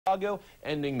Chicago,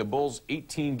 ending the Bulls'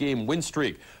 18-game win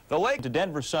streak. The Lake to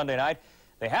Denver Sunday night.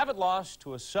 They haven't lost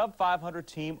to a sub-500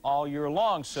 team all year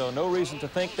long, so no reason to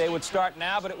think they would start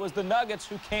now, but it was the Nuggets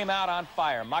who came out on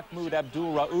fire. Mahmoud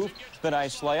Abdul-Rauf, the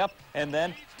nice layup, and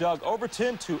then Doug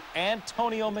Overton to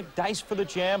Antonio McDyess for the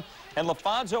jam, and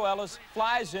LaFonso Ellis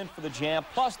flies in for the jam,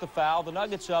 plus the foul. The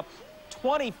Nuggets up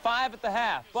 25 at the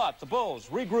half, but the Bulls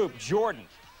regroup. Jordan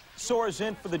soars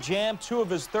in for the jam, 2 of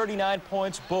his 39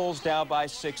 points, Bulls down by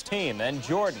 16. Then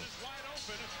Jordan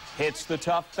hits the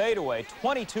tough fadeaway,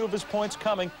 22 of his points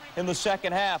coming in the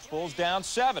second half. Bulls down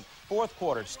 7. Fourth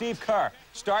quarter, Steve Kerr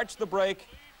starts the break.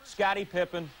 Scottie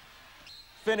Pippen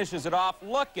finishes it off.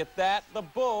 Look at that. The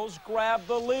Bulls grab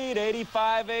the lead,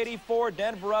 85-84.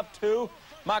 Denver up 2.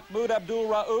 Mahmoud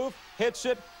Abdul-Rauf hits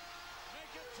it.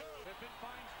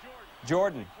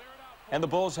 Jordan. And the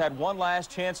Bulls had one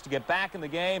last chance to get back in the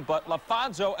game, but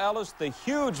LaFonso Ellis, the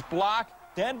huge block.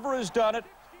 Denver has done it.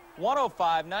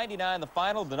 105-99 the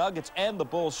final. The Nuggets end the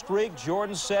Bulls streak.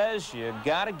 Jordan says you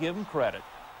got to give them credit.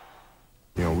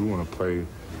 You know, we want to play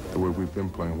the way we've been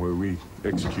playing, where we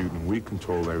execute and we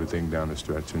control everything down the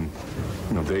stretch, and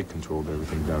you know they controlled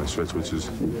everything down the stretch, which is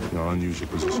an unusual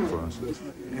position for us.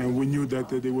 And we knew that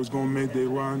they was going to make their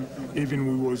run, even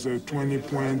we was a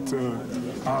 20-point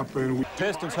up. And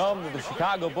Pistons home to the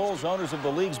Chicago Bulls, owners of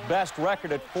the league's best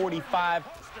record at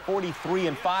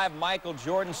 43-5. Michael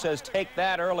Jordan says take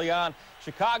that early on.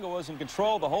 Chicago was in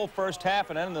control the whole first half,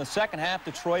 and then in the second half,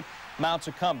 Detroit mounts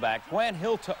a comeback. Grant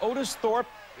Hill to Otis Thorpe.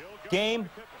 Game,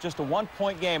 just a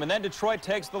one-point game, and then Detroit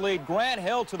takes the lead. Grant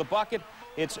Hill to the bucket.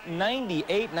 It's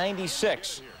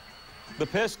 98-96. The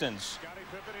Pistons,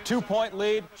 2-point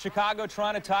lead. Chicago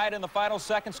trying to tie it in the final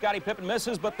second. Scottie Pippen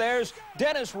misses, but there's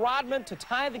Dennis Rodman to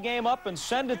tie the game up and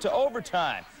send it to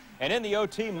overtime. And in the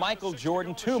OT, Michael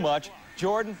Jordan, too much.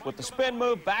 Jordan with the spin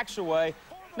move, backs away.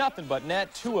 Nothing but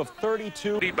net, 2 of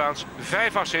 32. Rebounds,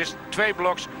 5 assists, 2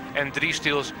 blocks en 3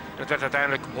 steals. Dat werd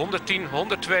uiteindelijk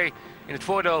 110-102 in het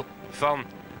voordeel van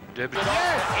de... Yes,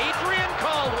 Adrian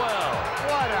Caldwell.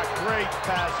 What a great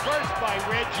pass. First by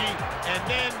Reggie, and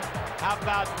then how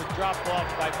about the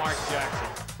drop-off by Mark Jackson?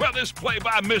 Well, this play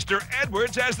by Mr.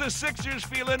 Edwards has the Sixers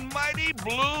feeling mighty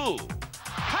blue.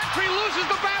 Country loses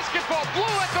the basketball.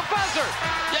 Blue at the buzzer.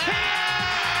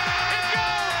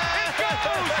 Yeah! It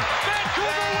goes!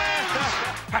 Vancouver wins!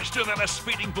 Faster than a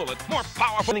speeding bullet, more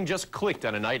powerful. Something just clicked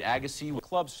on a night Agassi. The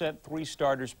club sent 3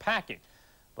 starters packing.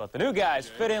 But the new guys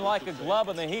fit in like a glove,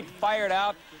 and the Heat fired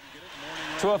out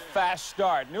to a fast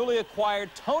start. Newly acquired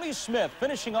Tony Smith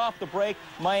finishing off the break.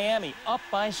 Miami up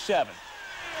by 7.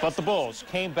 But the Bulls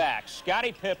came back.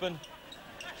 Scottie Pippen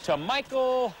to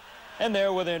Michael, and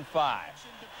they're within 5.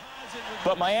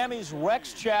 But Miami's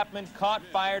Rex Chapman caught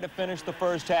fire to finish the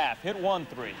first half. Hit 1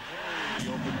 3.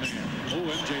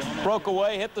 Broke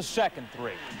away, hit the second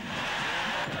 3.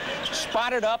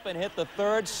 Spotted up and hit the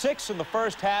third. 6 in the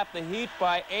first half. The Heat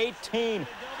by 18.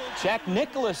 Jack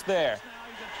Nicklaus there.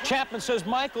 Chapman says,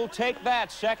 Michael, take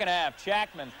that. Second half,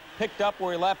 Chapman picked up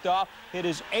where he left off. Hit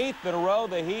his 8th in a row.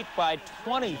 The Heat by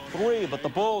 23, but the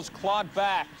Bulls clawed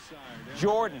back.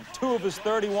 Jordan, 2 of his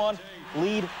 31,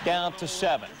 lead down to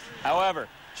 7. However,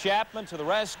 Chapman to the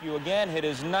rescue again, hit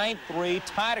his 9th 3,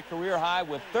 tied a career high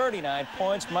with 39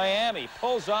 points. Miami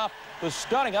pulls off the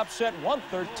stunning upset,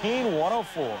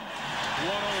 113-104.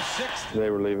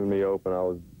 They were leaving me open. I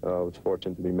was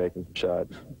fortunate to be making some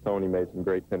shots. Tony made some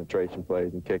great penetration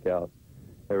plays and kickouts.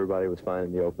 Everybody was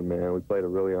finding the open man. We played a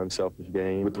really unselfish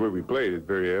game. With the way we played, it's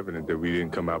very evident that we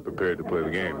didn't come out prepared to play the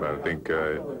game. But I think,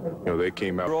 you know, they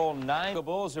came out. Roll 9. The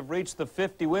Bulls have reached the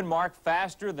 50-win mark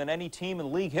faster than any team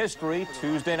in league history.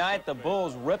 Tuesday night, the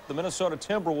Bulls ripped the Minnesota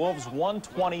Timberwolves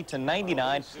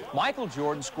 120-99. Michael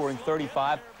Jordan scoring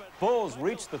 35. Bulls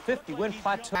reached the 50-win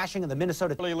plateau. Smashing in the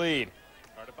Minnesota lead.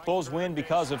 Bulls win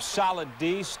because of solid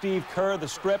D. Steve Kerr, the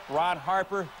strip. Ron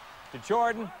Harper to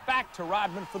Jordan. Back to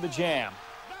Rodman for the jam.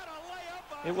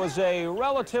 It was a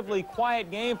relatively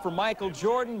quiet game for Michael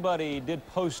Jordan, but he did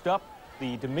post up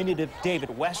the diminutive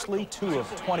David Wesley, 2 of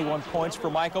 21 points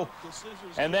for Michael.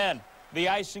 And then the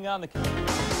icing on the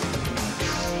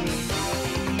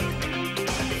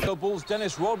Bulls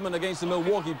Dennis Rodman against the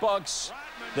Milwaukee Bucks.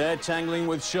 They're tangling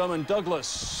with Sherman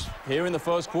Douglas. Here in the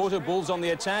first quarter, Bulls on the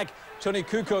attack. Tony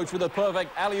Kukoc with a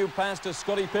perfect alley-oop pass to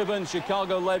Scottie Pippen.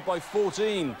 Chicago led by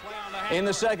 14. In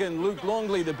the second, Luke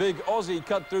Longley, the big Aussie,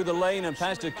 cut through the lane and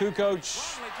passed to Kukoc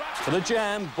for the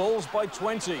jam. Bulls by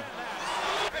 20.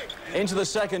 Into the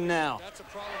second now.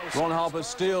 Ron Harper's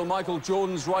steal. Michael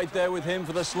Jordan's right there with him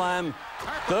for the slam.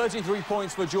 33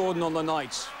 points for Jordan on the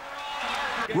night.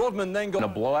 Rodman then got a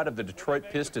blowout of the Detroit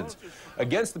Pistons.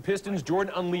 Against the Pistons,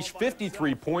 Jordan unleashed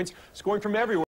 53 points, scoring from everywhere.